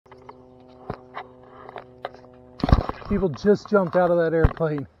People just jumped out of that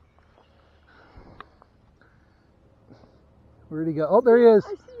airplane. Where'd he go? Oh, there he is.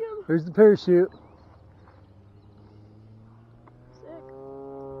 I see him. There's the parachute. Sick.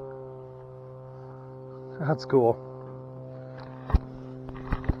 That's cool.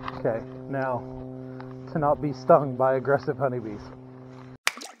 Okay, now to not be stung by aggressive honeybees.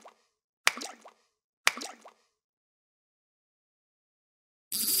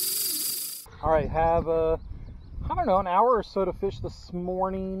 All right, have I don't know, an hour or so to fish this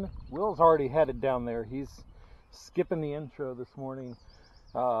morning. Will's already headed down there. He's skipping the intro this morning.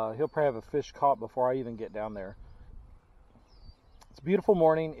 He'll probably have a fish caught before I even get down there. It's a beautiful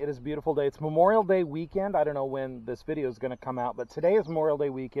morning. It is a beautiful day. It's Memorial Day weekend. I don't know when this video is going to come out, but today is Memorial Day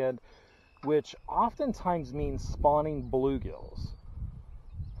weekend, which oftentimes means spawning bluegills.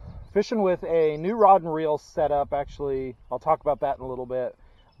 Fishing with a new rod and reel setup. Actually, I'll talk about that in a little bit,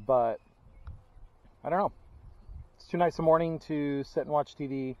 but I don't know. It's too nice a morning to sit and watch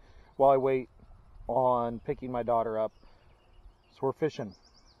TV while I wait on picking my daughter up. So we're fishing.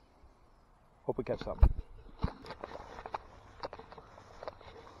 Hope we catch something.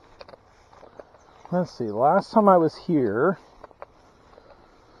 Let's see, last time I was here,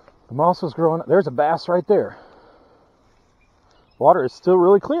 the moss was growing. There's a bass right there. Water is still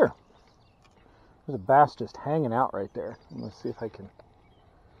really clear. There's a bass just hanging out right there. Let's see if I can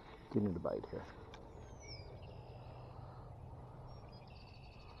get him to bite here.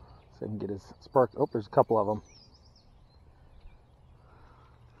 So I can get his spark. Oh, there's a couple of them.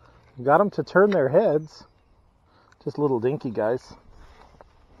 Got them to turn their heads. Just little dinky guys.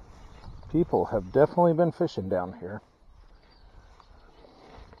 People have definitely been fishing down here.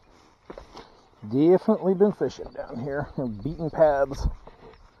 Definitely been fishing down here and beating paths.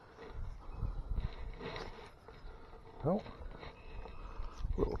 Oh,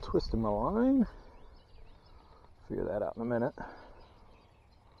 a little twist in my line. Figure that out in a minute.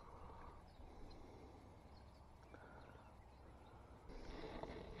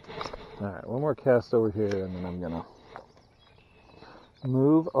 Alright, one more cast over here and then I'm gonna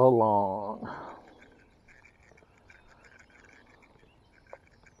move along.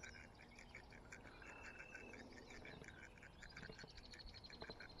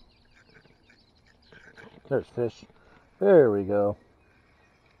 There's fish. There we go.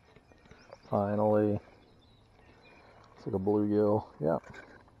 Finally. It's like a bluegill. Yep.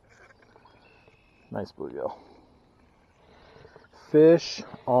 Nice bluegill. Fish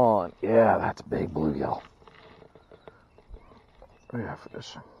on. Yeah, that's a big bluegill. Yeah,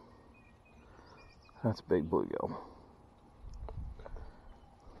 fish. That's a big bluegill.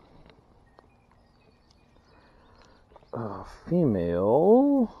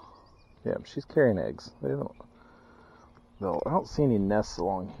 Female. Yeah, she's carrying eggs. They don't. No, I don't see any nests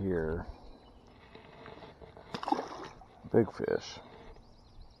along here. Big fish.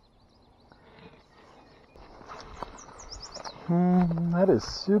 That is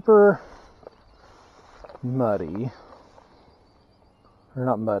super muddy. Or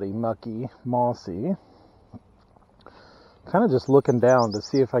not muddy, mucky, mossy. Kind of just looking down to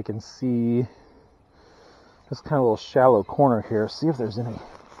see if I can see this kind of little shallow corner here. See if there's any,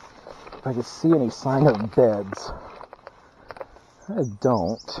 if I can see any sign of beds. I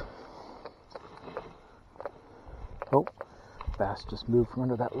don't. Oh, bass just moved from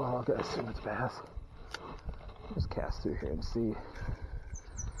under that log. I assume it's bass. Just cast through here and see if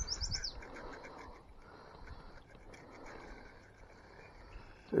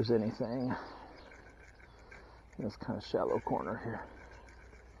there's anything in this kind of shallow corner here.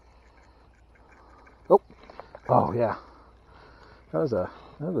 Oh, oh yeah, that was a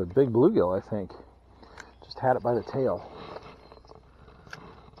big bluegill, I think. Just had it by the tail.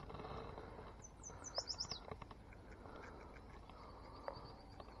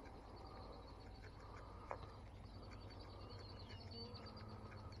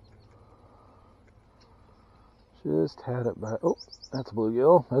 Just had it by, oh, that's a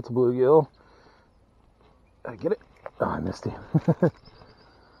bluegill, that's a bluegill. Did I get it? Oh, I missed him.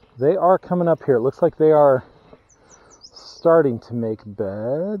 They are coming up here. It looks like they are starting to make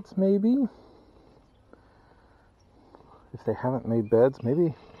beds, maybe. If they haven't made beds,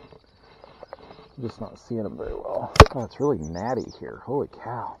 maybe. I'm just not seeing them very well. Oh, it's really natty here. Holy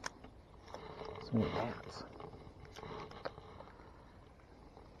cow. So many gnats.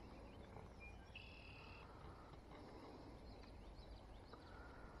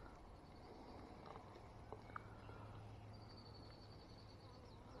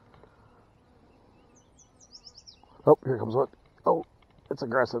 Oh, here comes one. Oh, it's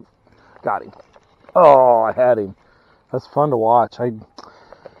aggressive. Got him. Oh, I had him. That's fun to watch.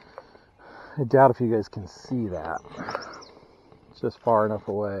 I doubt if you guys can see that. It's just far enough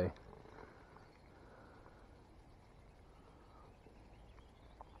away.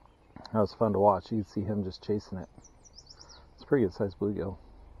 That was fun to watch. You could see him just chasing it. It's a pretty good sized bluegill.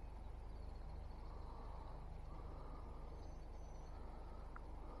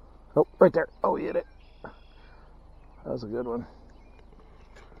 Oh, right there. Oh, he hit it. That was a good one.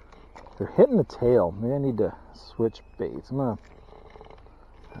 They're hitting the tail. Maybe I need to switch baits. I'm gonna...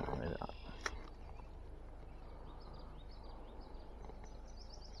 maybe not.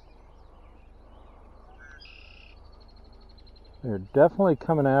 They're definitely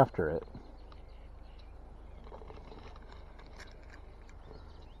coming after it.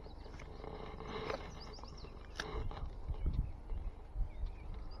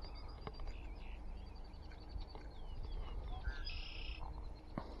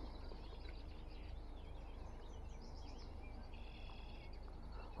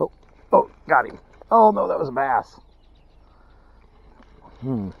 Oh, got him. Oh no, that was a bass.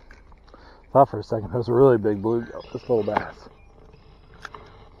 Thought for a second that was a really big bluegill. This little bass.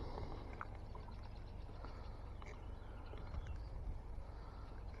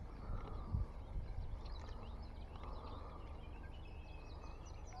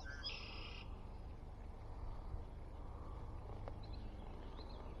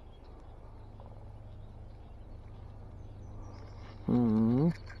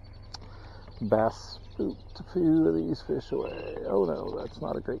 Bass spooked a few of these fish away. Oh no, that's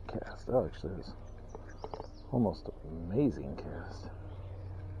not a great cast. Oh, actually, it's almost an amazing cast.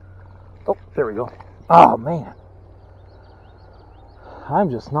 Oh, there we go. Oh man, I'm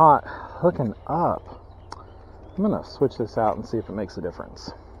just not hooking up. I'm gonna switch this out and see if it makes a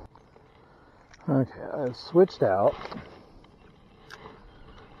difference. Okay, I've switched out.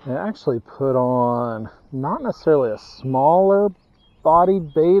 I actually put on not necessarily a smaller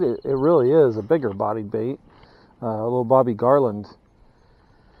bodied bait. It really is a bigger bodied bait, a little Bobby Garland,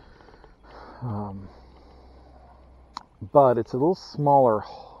 but it's a little smaller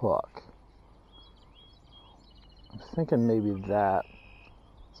hook. I'm thinking maybe that.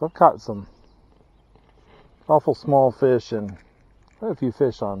 So I've caught some awful small fish and quite a few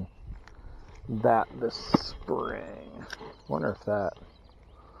fish on that this spring. Wonder if that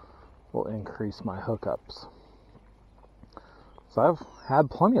will increase my hookups. So I've had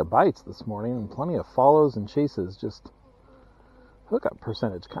plenty of bites this morning and plenty of follows and chases. Just hookup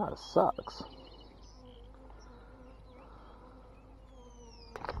percentage kind of sucks.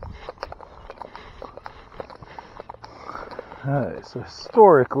 Alright, so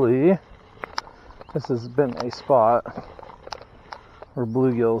historically, this has been a spot where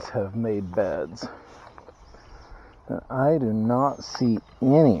bluegills have made beds. And I do not see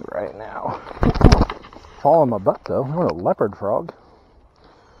any right now. Fall on my butt though. I'm a leopard frog.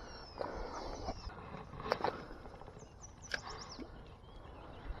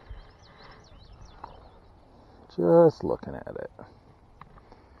 Just looking at it.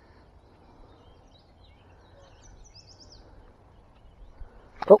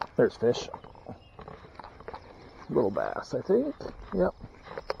 Oh, there's fish. Little bass, I think. Yep.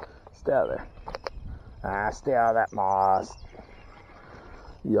 Stay out of there. Stay out of that moss.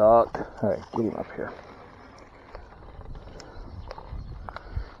 Yuck. Alright, get him up here.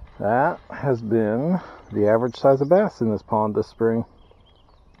 That has been the average size of bass in this pond this spring.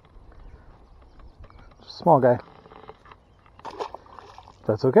 Just a small guy.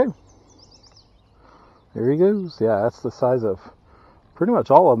 That's okay. There he goes. Yeah, that's the size of pretty much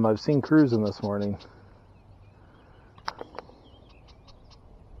all of them I've seen cruising this morning.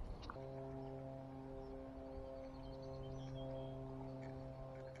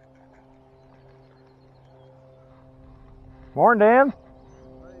 Morning, Dan.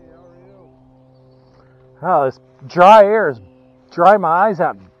 Oh, this dry air is drying my eyes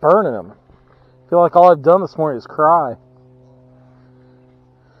out and burning them. I feel like all I've done this morning is cry.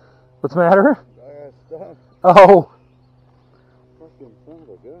 What's the matter? Oh.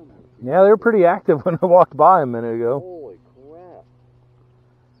 Yeah, they were pretty active when I walked by a minute ago. Holy crap.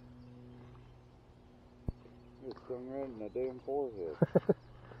 It stung right in the damn forehead.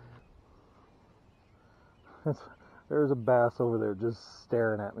 There's a bass over there just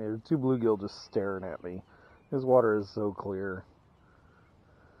staring at me. There's two bluegill just staring at me. This water is so clear.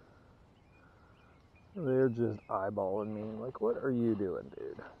 They're just eyeballing me. Like, what are you doing,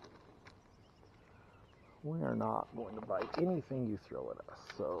 dude? We are not going to bite anything you throw at us,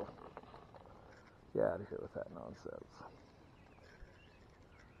 so get out of here with that nonsense.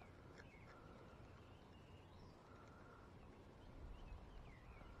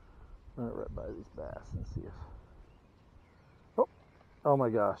 I'm gonna run by these bass and see if... Oh my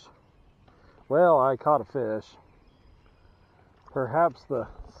gosh. Well, I caught a fish. Perhaps the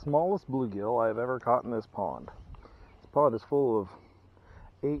smallest bluegill I've ever caught in this pond. This pond is full of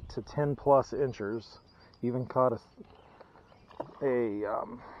 8 to 10 plus inchers. Even caught a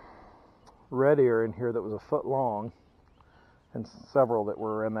red ear in here that was a foot long, and several that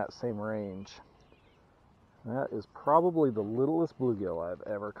were in that same range. That is probably the littlest bluegill I've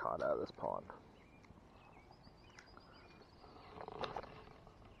ever caught out of this pond.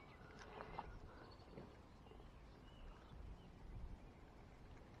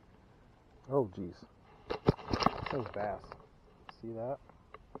 Oh geez, those bass. See that?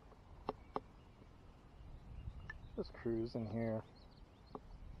 Just cruising here.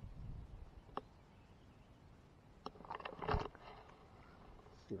 Let's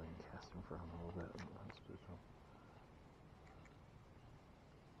see if I can cast him for him a little bit.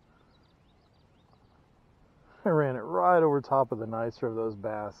 I ran it right over top of the nicer of those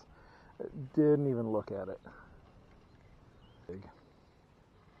bass. Didn't even look at it. Big.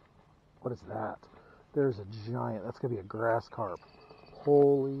 What is that? There's a giant. That's gonna be a grass carp.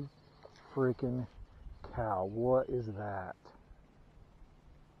 Holy freaking cow. What is that?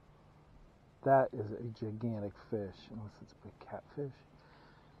 That is a gigantic fish, unless it's a big catfish.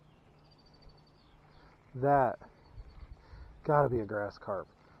 That gotta be a grass carp.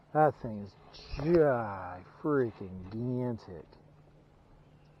 That thing is freaking gigantic.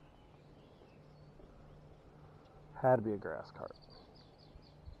 Had to be a grass carp.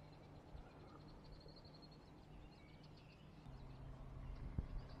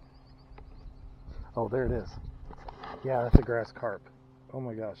 Oh, there it is. Yeah, that's a grass carp. Oh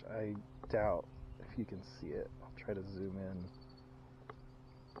my gosh, I doubt if you can see it. I'll try to zoom in.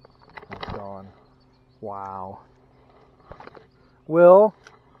 It's gone. Wow. Will,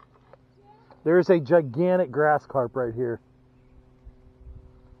 there's a gigantic grass carp right here.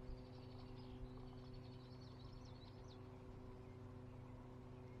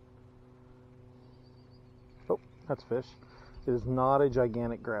 Oh, that's fish. It is not a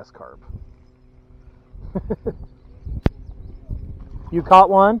gigantic grass carp. You caught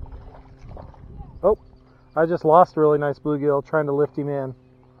one? Oh, I just lost a really nice bluegill trying to lift him in.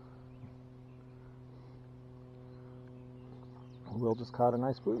 Will just caught a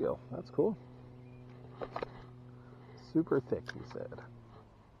nice bluegill. That's cool. Super thick, he said.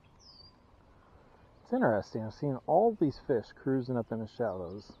 It's interesting. I've seen all these fish cruising up in the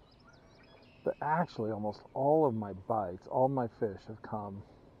shallows, but actually almost all of my bites, all my fish have come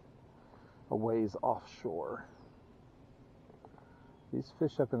a ways offshore. These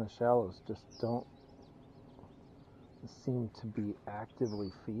fish up in the shallows just don't seem to be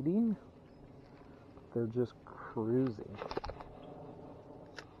actively feeding. They're just cruising.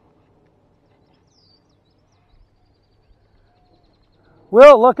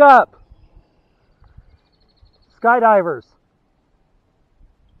 Will, look up! Skydivers.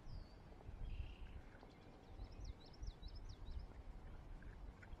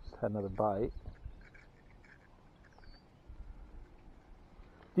 Just had another bite.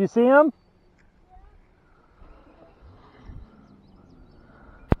 Do you see him?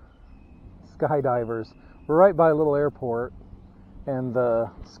 Skydivers. We're right by a little airport, and the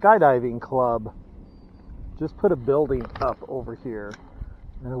skydiving club just put a building up over here.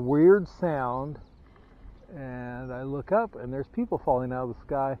 And a weird sound, and I look up and there's people falling out of the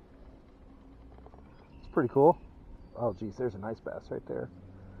sky. It's pretty cool. Oh geez, there's a nice bass right there.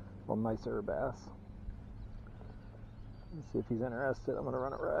 Well, nicer bass. Let's see if he's interested. I'm gonna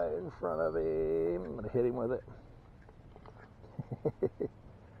run it right in front of him. I'm gonna hit him with it.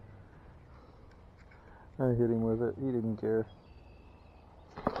 I hit him with it. He didn't care.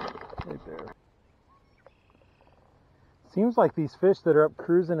 Right there. Seems like these fish that are up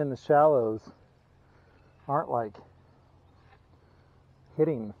cruising in the shallows aren't like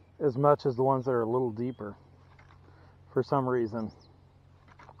hitting as much as the ones that are a little deeper for some reason.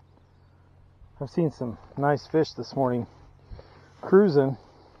 I've seen some nice fish this morning cruising.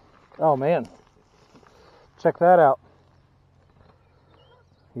 Oh man, check that out.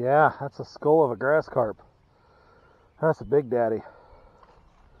 Yeah, that's a skull of a grass carp. That's a big daddy.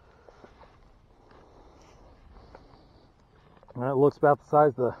 And it looks about the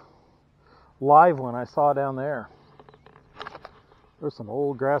size of the live one I saw down there. There's some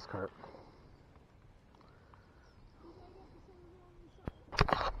old grass carp.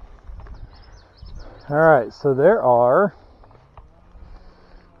 Alright, so there are,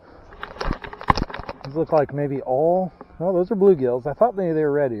 these look like maybe all, oh, those are bluegills. I thought maybe they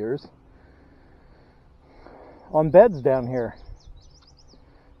were red ears. On beds down here.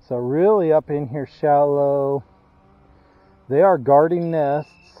 So really up in here shallow. They are guarding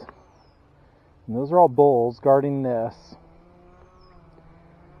nests And those are all bulls guarding nests.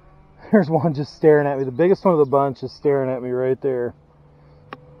 There's one just staring at me. The biggest one of the bunch is staring at me right there.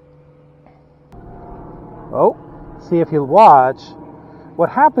 Oh, see, if you watch, what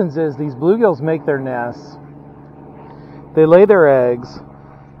happens is these bluegills make their nests. They lay their eggs,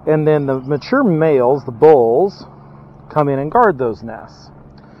 and then the mature males, the bulls, come in and guard those nests.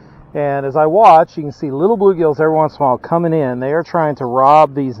 And as I watch, you can see little bluegills every once in a while coming in. They are trying to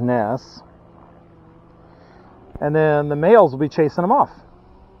rob these nests. And then the males will be chasing them off.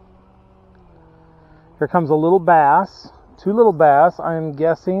 Here comes a little bass, 2 little bass. I'm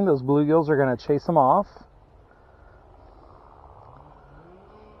guessing those bluegills are going to chase them off.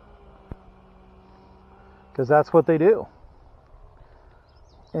 Because that's what they do.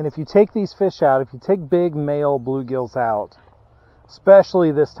 And if you take these fish out, if you take big male bluegills out,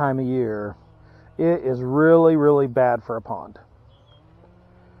 especially this time of year, it is really, really bad for a pond.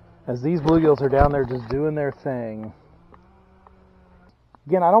 As these bluegills are down there just doing their thing.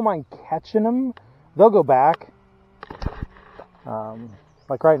 Again, I don't mind catching them. They'll go back.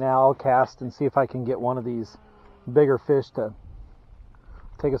 Like right now, I'll cast and see if I can get one of these bigger fish to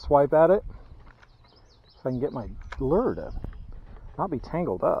take a swipe at it. So I can get my lure to not be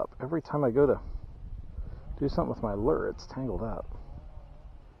tangled up. Every time I go to do something with my lure, it's tangled up.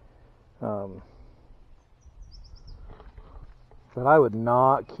 But I would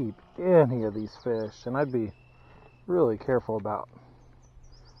not keep any of these fish, and I'd be really careful about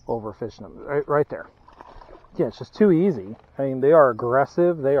overfishing them. Right there. Yeah, it's just too easy. I mean, they are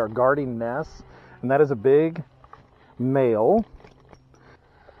aggressive. They are guarding nests, and that is a big male.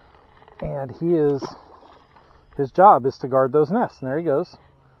 And his job is to guard those nests. And there he goes.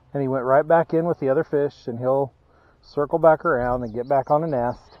 And he went right back in with the other fish, and he'll circle back around and get back on the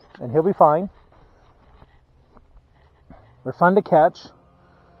nest, and he'll be fine. They're fun to catch,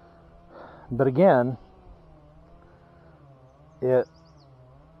 but again, it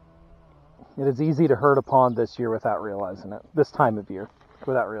is easy to hurt a pond this year without realizing it. This time of year,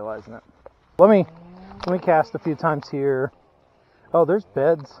 without realizing it. Let me cast a few times here. Oh, there's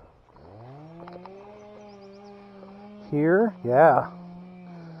beds here. Yeah,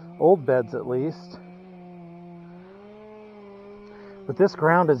 old beds at least. But this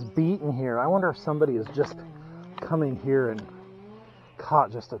ground is beaten here. I wonder if somebody has just come in here and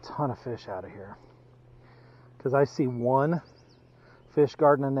caught just a ton of fish out of here. Because I see one fish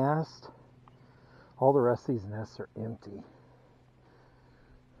guarding a nest. All the rest of these nests are empty.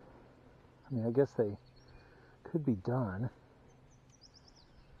 I mean, I guess they could be done.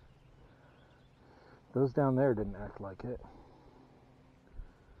 Those down there didn't act like it.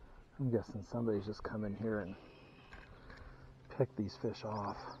 I'm guessing somebody's just come in here and picked these fish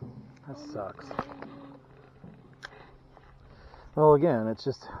off. That sucks. Well, again, it's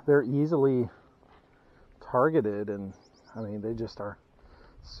just, they're easily targeted, and I mean, they just are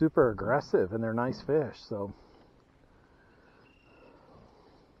super aggressive, and they're nice fish, so.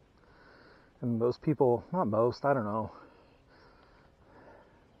 And most people, not most, I don't know,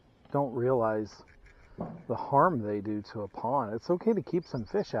 don't realize the harm they do to a pond. It's okay to keep some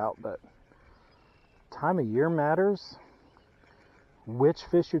fish out, but time of year matters. Which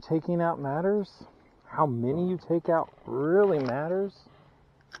fish you're taking out matters. How many you take out really matters.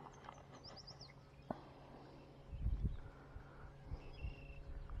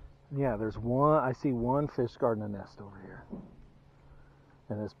 Yeah, there's one, I see one fish guarding a nest over here.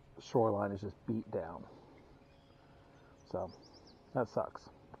 And this shoreline is just beat down. So, that sucks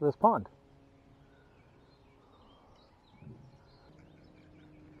for this pond.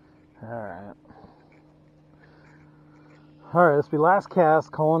 Alright. Alright, this will be last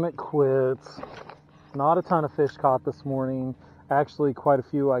cast, calling it quits. Not a ton of fish caught this morning. Actually, quite a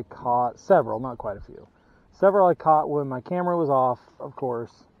few I caught. Several, not quite a few. Several I caught when my camera was off, of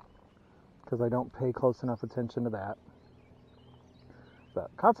course, because I don't pay close enough attention to that. But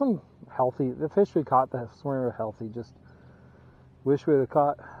caught some healthy. The fish we caught this morning were healthy. Just wish we would have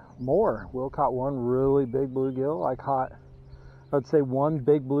caught more. Will caught one really big bluegill. I would say one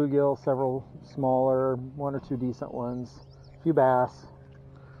big bluegill, several smaller, 1 or 2 decent ones, a few bass,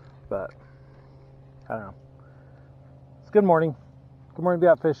 but I don't know. It's good morning. Good morning to be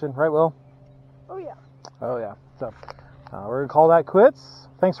out fishing, right, Will? Oh yeah. Oh yeah. So we're gonna call that quits.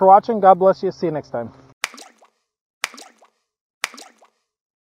 Thanks for watching. God bless you. See you next time.